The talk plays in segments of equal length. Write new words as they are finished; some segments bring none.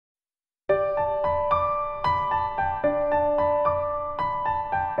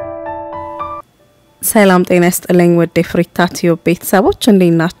ሰላም ጤና ይስጥልኝ ወደ ፍሪታ ቲዩብ ቤተሰቦች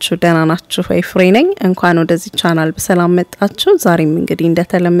እንዴት ናችሁ? ደህና ናችሁ ወይ? ፍሬ ነኝ። እንኳን ወደዚህ ቻናል በሰላም መጣችሁ። ዛሬም እንግዲህ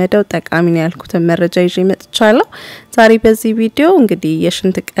እንደተለመደው ጠቃሚ ነው ያልኩትን መረጃ ይዤ መጥቻለሁ። ዛሬ በዚህ ቪዲዮ እንግዲህ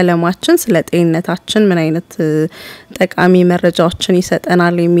የሽንት ቀለማችን ስለ ጤንነታችን ምን አይነት ጠቃሚ መረጃዎችን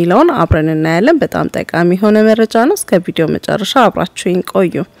ይሰጠናል የሚለውን አብረን እናያለን። በጣም ጠቃሚ ሆነ መረጃ ነው። እስከ ቪዲዮ መጨረሻ አብራችሁኝ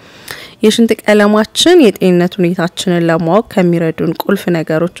ቆዩ። የሽንት ቀለማችን የጤንነት ሁኔታችንን ለማወቅ ከሚረዱን ቁልፍ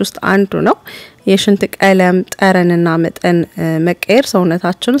ነገሮች ውስጥ አንዱ ነው። የሽንት ቀለም ጠረንና መጠን መቀየር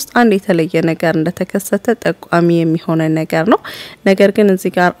ሰውነታችን ውስጥ አንድ የተለየ ነገር እንደተከሰተ ጠቋሚ የሚሆነ ነገር ነው። ነገር ግን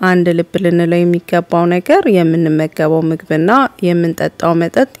እዚህ ጋር አንድ ልብ ልንለው የሚገባው ነገር የምንመገበው ምግብና የምንጠጣው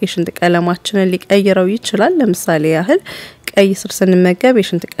መጠጥ የሽንት ቀለማችንን ሊቀይረው ይችላል። ለምሳሌ ያህል ቀይ ስር ስንመገብ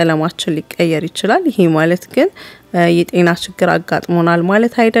የሽንት ቀለማችን ሊቀየር ይችላል። ይሄ ማለት ግን የጤና ችግር አጋጥሞናል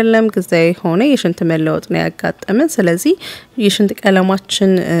ማለት አይደለም። ጊዜያዊ ሆነ የሽንት መለወጥ ነው ያጋጠመን። ስለዚህ የሽንት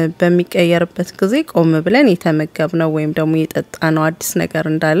ቀለማችን በሚቀየርበት ጊዜ ቆም ብለን የተመገብነው ወይም ደግሞ የጠጣነው አዲስ ነገር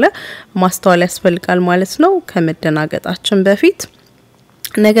እንዳለ ማስተዋል ያስፈልጋል ማለት ነው ከመደናገጣችን በፊት።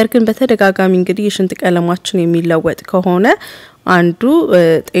 ነገር ግን በተደጋጋሚ እንግዲህ የሽንት ቀለማችን የሚለወጥ ከሆነ አንዱ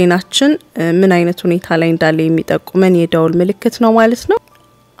ጤናችን ምን አይነት ሁኔታ ላይ እንዳለ የሚጠቁመን የደውል ምልክት ነው ማለት ነው።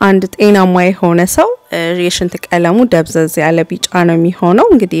 አንድ ጤናማ የሆነ ሰው የሽንት ቀለሙ ደብዘዝ ያለ ቢጫ ነው የሚሆነው።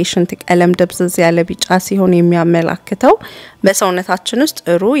 እንግዲህ የሽንት ቀለም ደብዘዝ ያለ ቢጫ ሲሆን የሚያመላክተው በሰውነታችን ውስጥ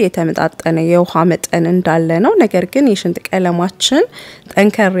ጥሩ የተመጣጠነ የውሃ መጠን እንዳለ ነው። ነገር ግን የሽንት ቀለማችን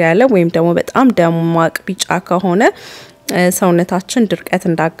ጠንከር ያለ ወይም ደግሞ በጣም ደማቅ ቢጫ ከሆነ ሰውነታችን ድርቀት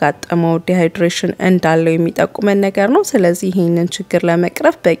እንዳጋጠመው ዲሃይድሬሽን እንዳለው የሚጠቁመን ነገር ነው። ስለዚህ ይሄንን ችግር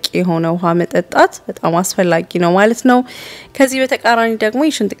ለመቅረፍ በቂ የሆነ ውሃ መጠጣት በጣም አስፈላጊ ነው ማለት ነው። ከዚህ በተቃራኒ ደግሞ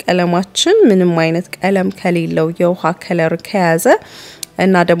የሽንት ቀለማችን ምንም አይነት ቀለም ከሌለው የውሃ ከለር ከያዘ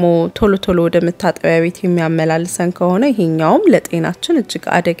እና ደግሞ ቶሎ ቶሎ ወደ መታጠቢያ ቤት የሚያመላልሰን ከሆነ ይሄኛውም ለጤናችን እጅግ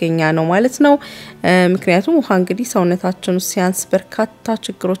አደገኛ ነው ማለት ነው። ምክንያቱም ውሃ እንግዲህ ሰውነታችን ውስጥ ሲያንስ በርካታ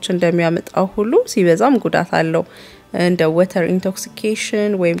ችግሮች እንደሚያመጣው ሁሉ ሲበዛም ጉዳት አለው። እንደ water intoxication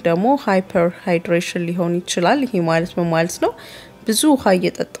ወይም ደግሞ hyper hydration ሊሆን ይችላል። ይሄ ማለት ምን ማለት ነው? ብዙ ውሃ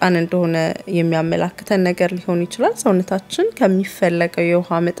እየጠጣን እንደሆነ የሚያመላክተን ነገር ሊሆን ይችላል። ሰውነታችን ከሚፈለገው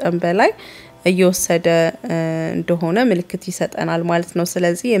የውሃ መጠን በላይ እየወሰደ እንደሆነ ምልክት ይሰጠናል ማለት ነው።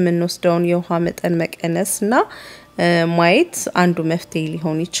 ስለዚህ የምንወስደውን የውሃ መጠን መቀነስና ማየት አንዱ መፍትሄ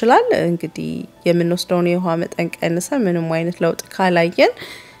ሊሆን ይችላል። እንግዲህ የምንወስደውን የውሃ መጠን ቀንሰን ምንም አይነት ለውጥ ካላየን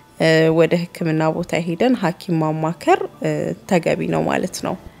ወደ ሕክምና ቦታ ሄደን ሐኪም ማማከር ተገቢ ነው ማለት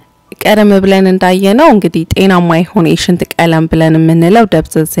ነው። ቀደም ብለን እንዳየነው እንግዲህ ጤናማ የሆነ የሽንት ቀለም ብለን የምንለው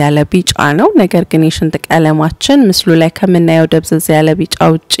ደብዘዝ ያለ ቢጫ ነው። ነገር ግን የሽንት ቀለማችን ምስሉ ላይ ከምናየው ደብዘዝ ያለ ቢጫ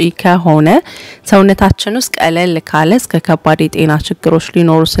ውጪ ከሆነ ሰውነታችን ውስጥ ቀለል ካለ እስከ ከባድ የጤና ችግሮች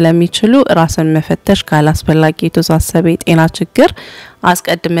ሊኖሩ ስለሚችሉ ራስን መፈተሽ ካላስፈላጊ የተወሳሰበ የጤና ችግር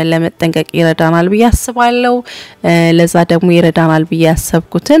አስቀድመን ለመጠንቀቅ ይረዳናል ብዬ አስባለሁ። ለዛ ደግሞ ይረዳናል ብዬ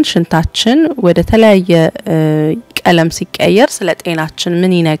ያሰብኩትን ሽንታችን ወደ ተለያየ ቀለም ሲቀየር ስለ ጤናችን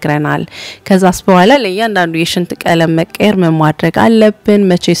ምን ይነግረናል፣ ከዛስ በኋላ ለእያንዳንዱ የሽንት ቀለም መቀየር ምን ማድረግ አለብን፣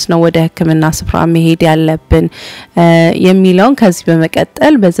 መቼስ ነው ወደ ሕክምና ስፍራ መሄድ ያለብን የሚለውን ከዚህ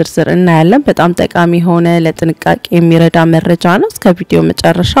በመቀጠል በዝርዝር እናያለን። በጣም ጠቃሚ ሆነ ለጥንቃቄ የሚረዳ መረጃ ነው። እስከ ቪዲዮ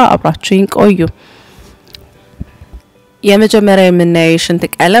መጨረሻ አብራችሁኝ ቆዩ። የመጀመሪያ የምናየው የሽንት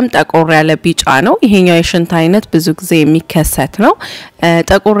ቀለም ጠቆር ያለ ቢጫ ነው። ይሄኛው የሽንት አይነት ብዙ ጊዜ የሚከሰት ነው።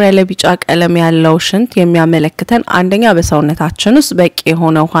 ጠቆር ያለ ቢጫ ቀለም ያለው ሽንት የሚያመለክተን አንደኛ በሰውነታችን ውስጥ በቂ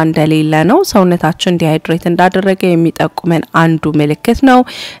የሆነ ውሃ እንደሌለ ነው። ሰውነታችን ዲሃይድሬት እንዳደረገ የሚጠቁመን አንዱ ምልክት ነው።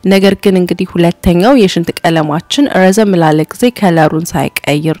 ነገር ግን እንግዲህ ሁለተኛው የሽንት ቀለማችን ረዘም ላለ ጊዜ ከለሩን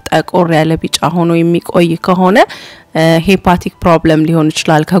ሳይቀይር ጠቆር ያለ ቢጫ ሆኖ የሚቆይ ከሆነ ሄፓቲክ ፕሮብለም ሊሆን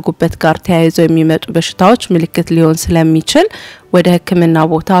ይችላል። ከጉበት ጋር ተያይዘው የሚመጡ በሽታዎች ምልክት ሊሆን ስለሚችል ወደ ሕክምና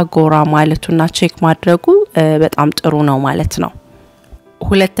ቦታ ጎራ ማለቱና ቼክ ማድረጉ በጣም ጥሩ ነው ማለት ነው።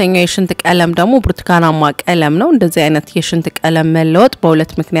 ሁለተኛው የሽንት ቀለም ደግሞ ብርቱካናማ ቀለም ነው። እንደዚህ አይነት የሽንት ቀለም መለወጥ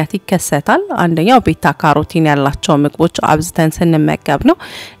በሁለት ምክንያት ይከሰታል። አንደኛው ቤታ ካሮቲን ያላቸው ምግቦች አብዝተን ስንመገብ ነው።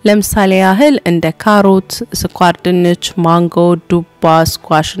 ለምሳሌ ያህል እንደ ካሮት፣ ስኳር ድንች፣ ማንጎ፣ ዱባ፣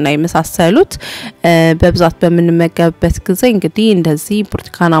 ስኳሽ እና የመሳሰሉት በብዛት በምንመገብበት ጊዜ እንግዲህ እንደዚህ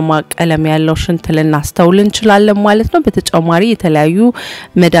ብርቱካናማ ቀለም ያለው ሽንት ልናስተውል እንችላለን ማለት ነው። በተጨማሪ የተለያዩ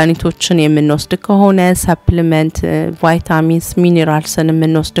መድኃኒቶችን የምንወስድ ከሆነ ሰፕሊመንት፣ ቫይታሚንስ፣ ሚኒራልስ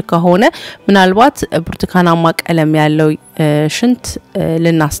የምንወስድ ከሆነ ምናልባት ብርቱካናማ ቀለም ያለው ሽንት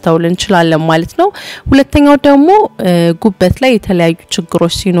ልናስተውል እንችላለን ማለት ነው። ሁለተኛው ደግሞ ጉበት ላይ የተለያዩ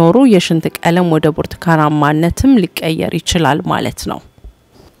ችግሮች ሲኖሩ የሽንት ቀለም ወደ ብርቱካናማነትም ሊቀየር ይችላል ማለት ነው።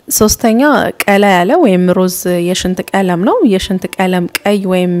 ሶስተኛ ቀላ ያለ ወይም ሮዝ የሽንት ቀለም ነው የሽንት ቀለም ቀይ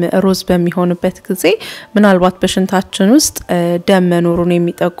ወይም ሮዝ በሚሆንበት ጊዜ ምናልባት በሽንታችን ውስጥ ደም መኖሩን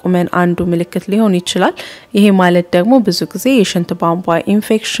የሚጠቁመን አንዱ ምልክት ሊሆን ይችላል ይሄ ማለት ደግሞ ብዙ ጊዜ የሽንት ቧንቧ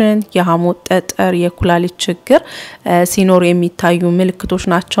ኢንፌክሽን የሐሞት ጠጠር የኩላሊት ችግር ሲኖር የሚታዩ ምልክቶች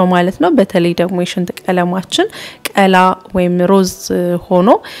ናቸው ማለት ነው በተለይ ደግሞ የሽንት ቀለማችን ቀላ ወይም ሮዝ ሆኖ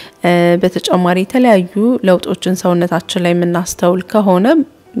በተጨማሪ የተለያዩ ለውጦችን ሰውነታችን ላይ የምናስተውል ከሆነ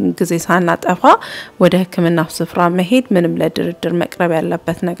ጊዜ ሳናጠፋ ወደ ህክምና ስፍራ መሄድ ምንም ለድርድር መቅረብ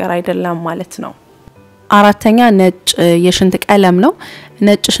ያለበት ነገር አይደለም ማለት ነው አራተኛ ነጭ የሽንት ቀለም ነው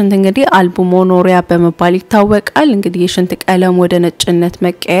ነጭ ሽንት እንግዲህ አልቡሚኖሪያ በመባል ይታወቃል እንግዲህ የሽንት ቀለም ወደ ነጭነት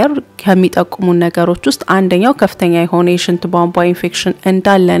መቀየር ከሚጠቁሙ ነገሮች ውስጥ አንደኛው ከፍተኛ የሆነ የሽንት ቧንቧ ኢንፌክሽን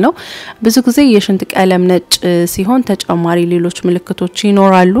እንዳለ ነው ብዙ ጊዜ የሽንት ቀለም ነጭ ሲሆን ተጨማሪ ሌሎች ምልክቶች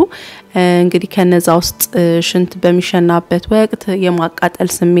ይኖራሉ እንግዲህ ከነዛ ውስጥ ሽንት በሚሸናበት ወቅት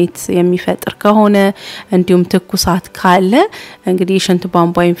የማቃጠል ስሜት የሚፈጥር ከሆነ እንዲሁም ትኩሳት ካለ እንግዲህ የሽንት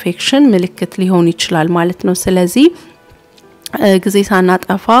ቧንቧ ኢንፌክሽን ምልክት ሊሆን ይችላል ማለት ነው ስለዚህ ጊዜ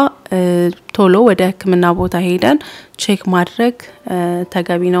ሳናጠፋ ቶሎ ወደ ህክምና ቦታ ሄደን ቼክ ማድረግ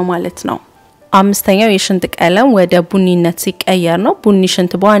ተገቢ ነው ማለት ነው አምስተኛው የሽንት ቀለም ወደ ቡኒነት ሲቀየር ነው ቡኒ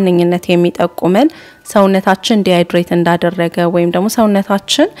ሽንት በዋነኝነት የሚጠቁመን ሰውነታችን ዲሃይድሬት እንዳደረገ ወይም ደግሞ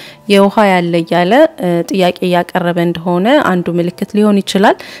ሰውነታችን የውሃ ያለ ያለ ጥያቄ ያቀረበ እንደሆነ አንዱ ምልክት ሊሆን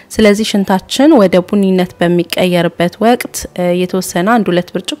ይችላል ስለዚህ ሽንታችን ወደ ቡኒነት በሚቀየርበት ወቅት የተወሰነ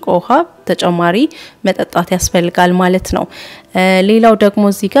 1-2 ብርጭቆ ውሃ ተጨማሪ መጠጣት ያስፈልጋል ማለት ነው ሌላው ደግሞ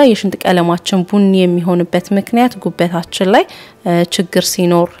እዚህ ጋር የሽንት ቀለማችን ቡኒ የሚሆንበት ምክንያት ጉበታችን ላይ ችግር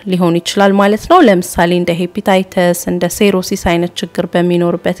ሲኖር ሊሆን ይችላል ማለት ነው ለምሳሌ እንደ ሄፓታይተስ እንደ ሴሮሲስ አይነት ችግር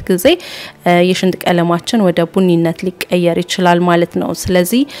በሚኖርበት ጊዜ የሽንት ቀለማችን ወደ ቡኒነት ሊቀየር ይችላል ማለት ነው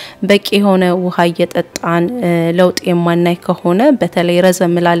ስለዚህ በቂ የሆነ ውሃ እየጠጣን ለውጥ የማናይ ከሆነ በተለይ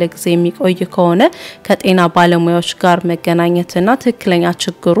ረዘም ላለ ጊዜ የሚቆይ ከሆነ ከጤና ባለሙያዎች ጋር መገናኘትና ትክክለኛ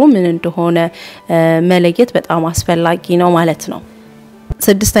ችግሩ ምን እንደሆነ መለየት በጣም አስፈላጊ ነው ማለት ነው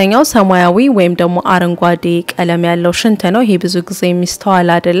ስድስተኛው ሰማያዊ ወይም ደግሞ አረንጓዴ ቀለም ያለው ሽንት ነው ይሄ ብዙ ጊዜ የሚስተዋል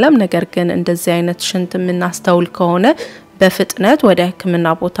አይደለም ነገር ግን እንደዚህ አይነት ሽንት የምናስተውል ከሆነ በፍጥነት ወደ ህክምና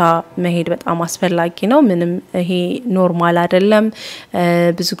ቦታ መሄድ በጣም አስፈላጊ ነው ምንም ይሄ ኖርማል አይደለም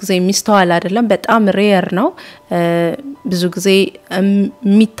ብዙ ጊዜ የሚስተዋል አይደለም በጣም ሬር ነው ብዙ ጊዜ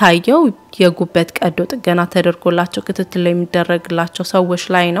የሚታየው የጉበት ቀዶ ጥገና ተደርጎላቸው ክትትል የሚደረግላቸው ሰዎች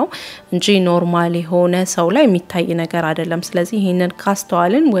ላይ ነው እንጂ ኖርማል የሆነ ሰው ላይ የሚታይ ነገር አይደለም ስለዚህ ይሄንን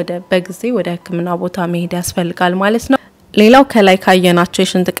ካስተዋልን በጊዜ ወደ ህክምና ቦታ መሄድ ያስፈልጋል ማለት ነው ሌላው ከላይ ካየናቸው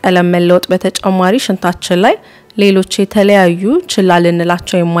የሽንት ቀለም መለወጥ በተጨማሪ ሽንታችን ላይ ሌሎች የተለያዩ ችላ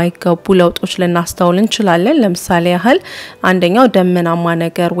ልንላቸው የማይገቡ ለውጦች ልናስተውል እንችላለን ለምሳሌ ያህል አንደኛው ደመናማ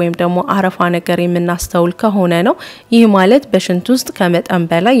ነገር ወይም ደግሞ አረፋ ነገር የምናስተውል ከሆነ ነው ይህ ማለት በሽንት ውስጥ ከመጠን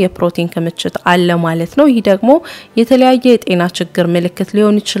በላይ የፕሮቲን ክምችት አለ ማለት ነው ይህ ደግሞ የተለያየ የጤና ችግር ምልክት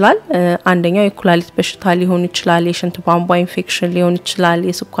ሊሆን ይችላል አንደኛው የኩላሊት በሽታ ሊሆን ይችላል የሽንት ቧንቧ ኢንፌክሽን ሊሆን ይችላል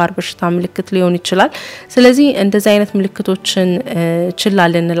የስኳር በሽታ ምልክት ሊሆን ይችላል ስለዚህ እንደዚህ አይነት ምልክቶችን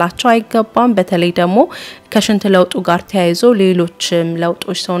ችላ ልንላቸው አይገባም በተለይ ደግሞ ከሽንት ለውጡ ጋር ተያይዞ ሌሎች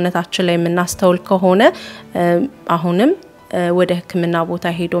ለውጦች ሰውነታችን ላይ የምናስተውል ከሆነ አሁንም ወደ ህክምና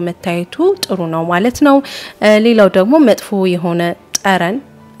ቦታ ሄዶ መታየቱ ጥሩ ነው ማለት ነው ሌላው ደግሞ መጥፎ የሆነ ጠረን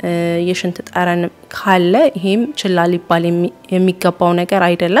የሽንት ጠረን ካለ ይሄም ችላ ሊባል የሚገባው ነገር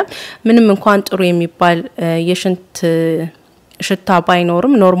አይደለም ምንም እንኳን ጥሩ የሚባል የሽንት ሽታ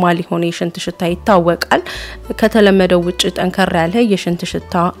ባይኖርም ኖርማል የሆነ የሽንት ሽታ ይታወቃል ከተለመደው ውጭ ጠንከር ያለ የሽንት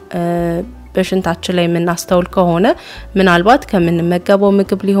ሽታ በሽንታችን ላይ የምናስተውል ከሆነ ምናልባት ከምንመገበው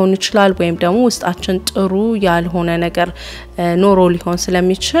ምግብ ሊሆን ይችላል ወይም ደግሞ ውስጣችን ጥሩ ያልሆነ ነገር ኖሮ ሊሆን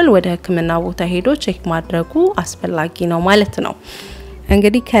ስለሚችል ወደ ህክምና ቦታ ሄዶ ቼክ ማድረጉ አስፈላጊ ነው ማለት ነው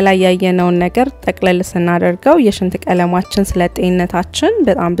እንግዲህ ከላይ ያየነው ነገር ጠቅለል ስናደርገው የሽንት ቀለማችን ስለ ጤንነታችን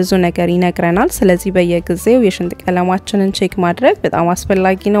በጣም ብዙ ነገር ይነግረናል ስለዚህ በየጊዜው የሽንት ቀለማችንን ቼክ ማድረግ በጣም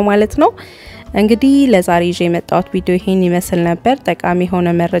አስፈላጊ ነው ማለት ነው እንግዲህ ለዛሬ ይዤ የመጣሁት ቪዲዮ ይሄን ይመስል ነበር ጠቃሚ ሆነ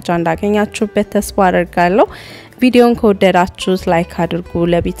መረጃ እንዳገኛችሁበት ተስፋ አደርጋለሁ ቪዲዮን ከወደዳችሁት ላይክ አድርጉ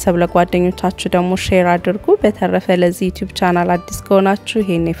ለቤተሰብ ለጓደኞቻችሁ ደግሞ ሼር አድርጉ በተረፈ ለዚህ ዩቲዩብ ቻናል አዲስ ከሆናችሁ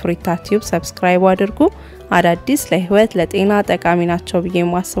ይሄን የፍሪታ ቲዩብ ሰብስክራይብ አድርጉ አዳዲስ ለህይወት ለጤና ጠቃሚ ናቸው ብዬ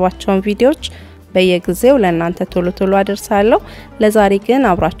የማስባቸውን ቪዲዮዎች በየጊዜው ለእናንተ ቶሎ አደርሳለሁ ለዛሬ ግን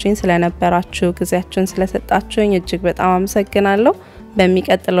አብራችሁኝ ስለነበራችሁ ጊዜያችሁን ስለሰጣችሁኝ እጅግ በጣም አመሰግናለሁ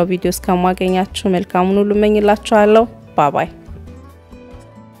በሚቀጥለው ቪዲዮ እስከማገኛችሁ መልካሙን ሁሉ እመኝላችኋለሁ ባይ